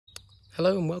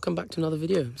Hello and welcome back to another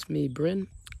video. It's me, Bryn.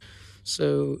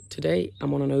 So today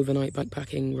I'm on an overnight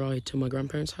backpacking ride to my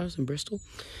grandparents' house in Bristol.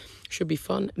 Should be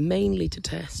fun, mainly to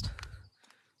test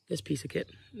this piece of kit.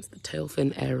 It's the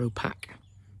Tailfin AeroPack.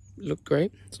 Looked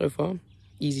great so far,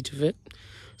 easy to fit.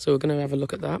 So we're going to have a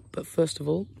look at that. But first of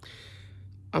all,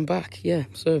 I'm back, yeah.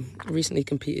 So I recently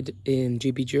competed in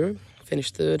GB Duro,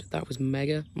 finished third. That was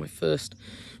mega, my first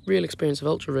real experience of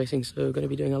ultra racing. So going to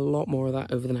be doing a lot more of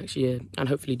that over the next year and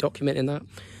hopefully documenting that.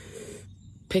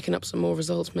 Picking up some more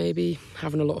results maybe,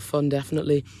 having a lot of fun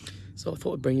definitely. So I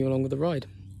thought I'd bring you along with the ride.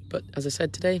 But as I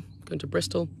said today, going to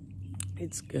Bristol.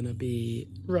 It's going to be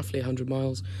roughly 100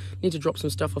 miles. Need to drop some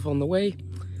stuff off on the way.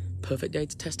 Perfect day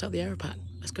to test out the AeroPack.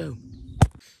 Let's go.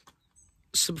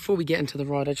 So before we get into the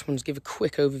ride, I just want to give a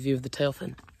quick overview of the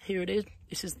Tailfin. Here it is.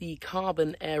 This is the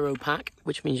carbon AeroPack,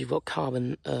 which means you've got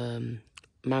carbon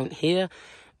mount here.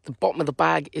 The bottom of the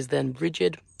bag is then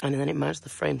rigid, and then it mounts the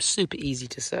frame. Super easy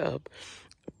to set up.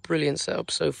 Brilliant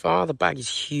setup so far. The bag is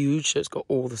huge, so it's got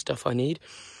all the stuff I need.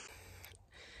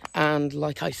 And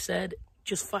like I said,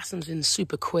 just fastens in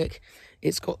super quick.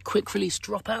 It's got quick release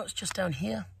dropouts just down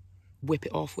here. Whip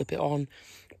it off, whip it on.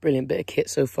 Brilliant bit of kit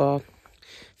so far.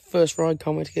 First ride,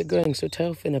 can't wait to get going. So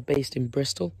Tailfin are based in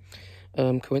Bristol,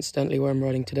 coincidentally where I'm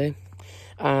riding today.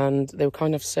 And they were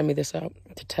kind enough to send me this out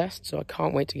to test, so I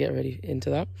can't wait to get ready into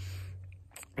that.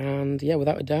 And yeah,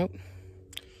 without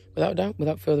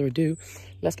further ado,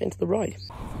 let's get into the ride.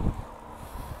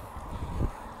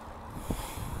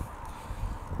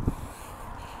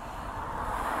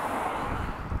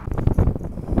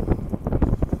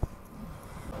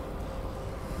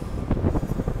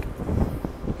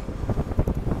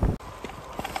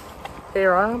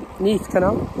 Here I am, Neath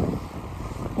Canal.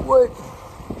 Wait.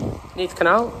 Neath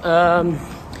Canal.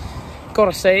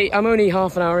 Gotta say, I'm only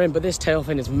half an hour in, but this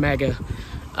Tailfin is mega.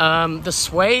 The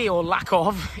sway, or lack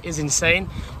of, is insane.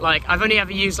 Like, I've only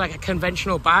ever used like a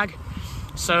conventional bag.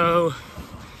 So,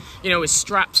 you know, with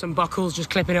straps and buckles, just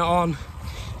clipping it on.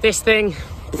 This thing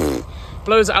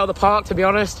blows it out of the park, to be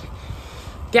honest.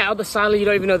 Get out of the saddle, you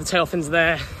don't even know the Tailfin's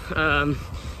there.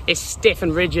 It's stiff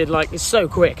and rigid, like, it's so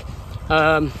quick.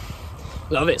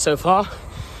 Love it so far.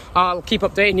 I'll keep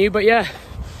updating you, but yeah,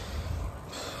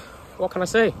 what can I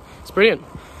say? It's brilliant.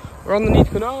 We're on the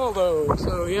Neath Canal though,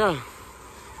 so yeah.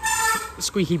 The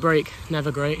squeaky brake,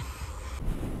 never great.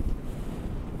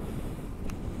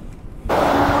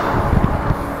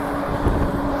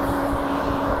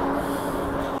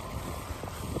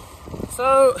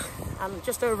 So, I'm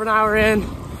just over an hour in,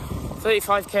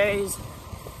 35 Ks,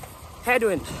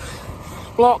 headwind,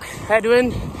 block,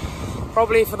 headwind.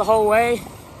 Probably for the whole way.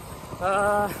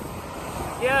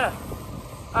 Yeah.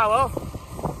 Oh well.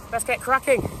 Let's get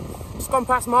cracking. Just gone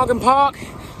past Morgan Park.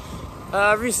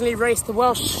 Recently raced the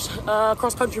Welsh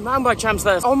cross-country mountain bike champs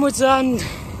there. Onwards and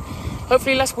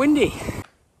hopefully less windy.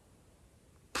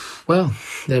 Well,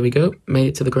 there we go. Made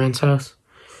it to the Grand's house.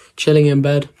 Chilling in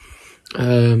bed.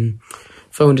 Phone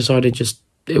decided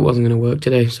it wasn't going to work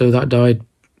today, so that died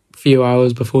a few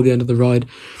hours before the end of the ride.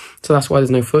 So that's why there's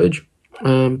no footage.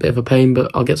 Bit of a pain,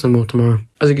 but I'll get some more tomorrow.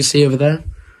 As you can see over there,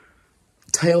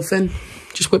 Tailfin,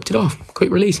 just whipped it off. Quick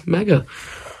release, mega.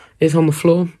 It's on the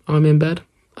floor, I'm in bed,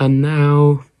 and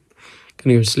now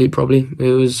gonna go to sleep probably.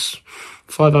 It was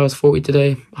 5 hours 40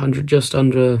 today, just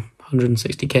under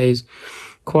 160 Ks.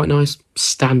 Quite nice,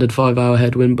 standard 5-hour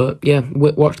headwind, but yeah,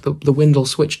 watch the wind will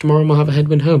switch tomorrow and we'll have a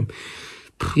headwind home.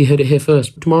 You heard it here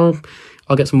first. Tomorrow,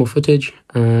 I'll get some more footage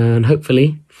and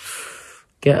hopefully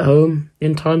get home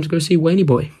in time to go see Wayne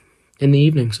Boy in the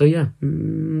evening. So yeah,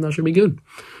 that should be good.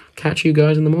 Catch you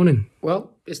guys in the morning. Well,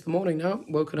 it's the morning now.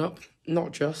 Woken up,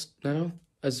 not just now,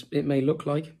 as it may look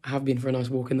like. I have been for a nice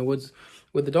walk in the woods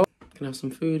with the dog. Can have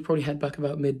some food, probably head back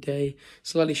about midday.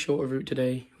 Slightly shorter route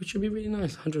today, which should be really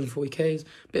nice. 140 Ks,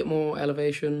 bit more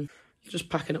elevation. Just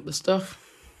packing up the stuff,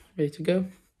 ready to go.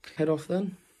 Head off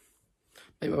then.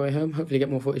 Make my way home, hopefully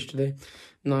get more footage today.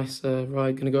 Nice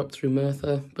ride, gonna go up through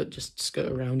Merthyr, but just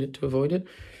skirt around it to avoid it.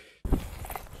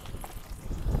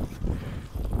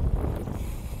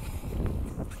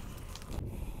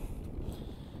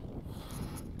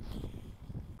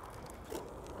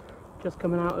 Just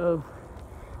coming out of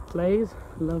Blaze,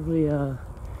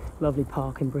 lovely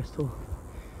park in Bristol.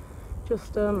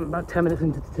 Just about 10 minutes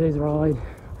into today's ride.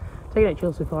 Taking it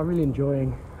chill so far, really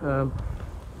enjoying.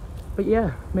 But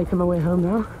yeah, making my way home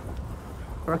now.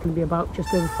 I reckon it'll be about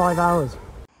just over 5 hours.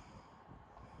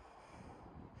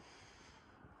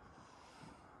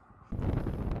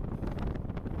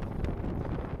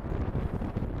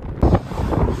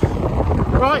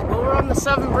 Right, well we're on the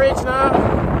Severn Bridge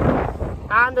now.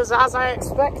 And as I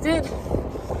expected,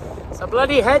 it's a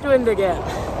bloody headwind again.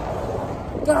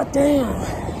 God damn.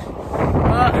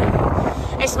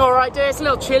 It's an alright day. It's a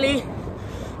little chilly,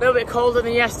 a little bit colder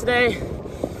than yesterday.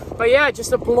 But yeah,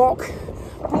 just a block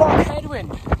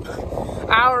headwind.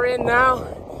 Hour in now.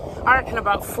 I reckon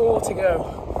about 4 to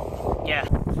go. Yeah.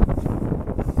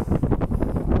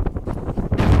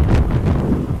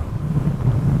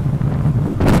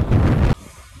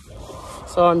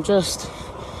 So I'm just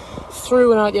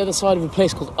through and out the other side of a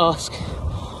place called Usk.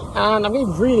 And I'm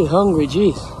getting really hungry,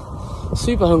 jeez.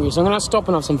 Super hungry. So I'm gonna stop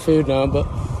and have some food now, but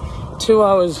 2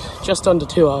 hours, just under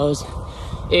 2 hours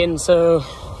in, so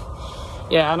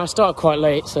yeah, and I started quite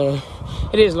late, so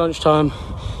it is lunchtime,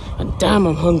 and damn,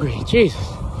 I'm hungry, jeez.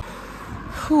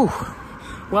 Whew.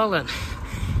 Well then,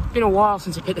 it's been a while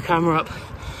since I picked the camera up,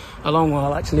 a long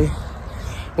while actually.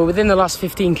 We're within the last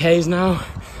 15 Ks now,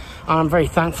 and I'm very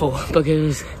thankful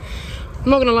because, I'm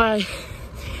not gonna lie,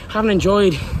 I haven't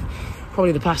enjoyed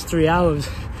probably the past 3 hours.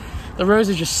 The roads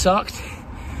have just sucked,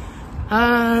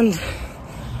 and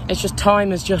it's just,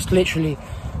 time has just literally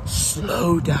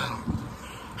slowed down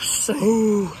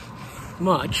so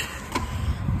much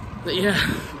that, yeah,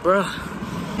 bruh,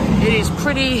 it is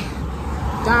pretty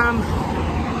damn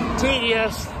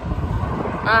tedious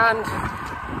and,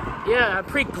 yeah,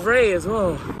 pretty grey as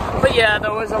well. But yeah,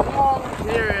 there was a long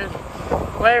period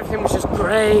where everything was just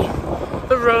grey.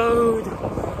 The road,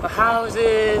 the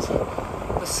houses,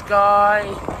 the sky,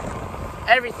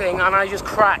 everything, and I just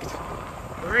cracked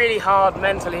really hard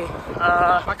mentally.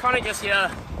 I kind of just,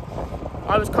 yeah,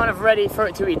 I was kind of ready for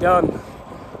it to be done,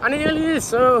 and it nearly is,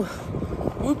 so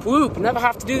whoop whoop, never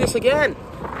have to do this again,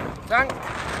 thank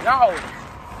God.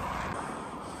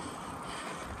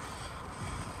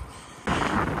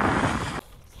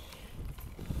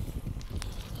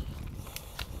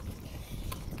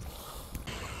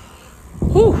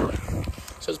 Whew.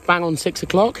 So it's bang on 6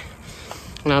 o'clock,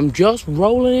 and I'm just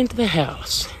rolling into the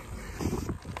house.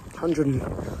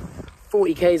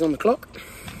 140 Ks on the clock.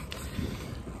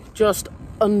 Just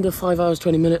under 5 hours,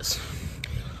 20 minutes.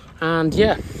 And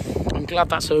yeah, I'm glad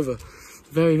that's over.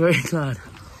 Very, very glad.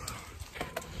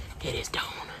 It is done.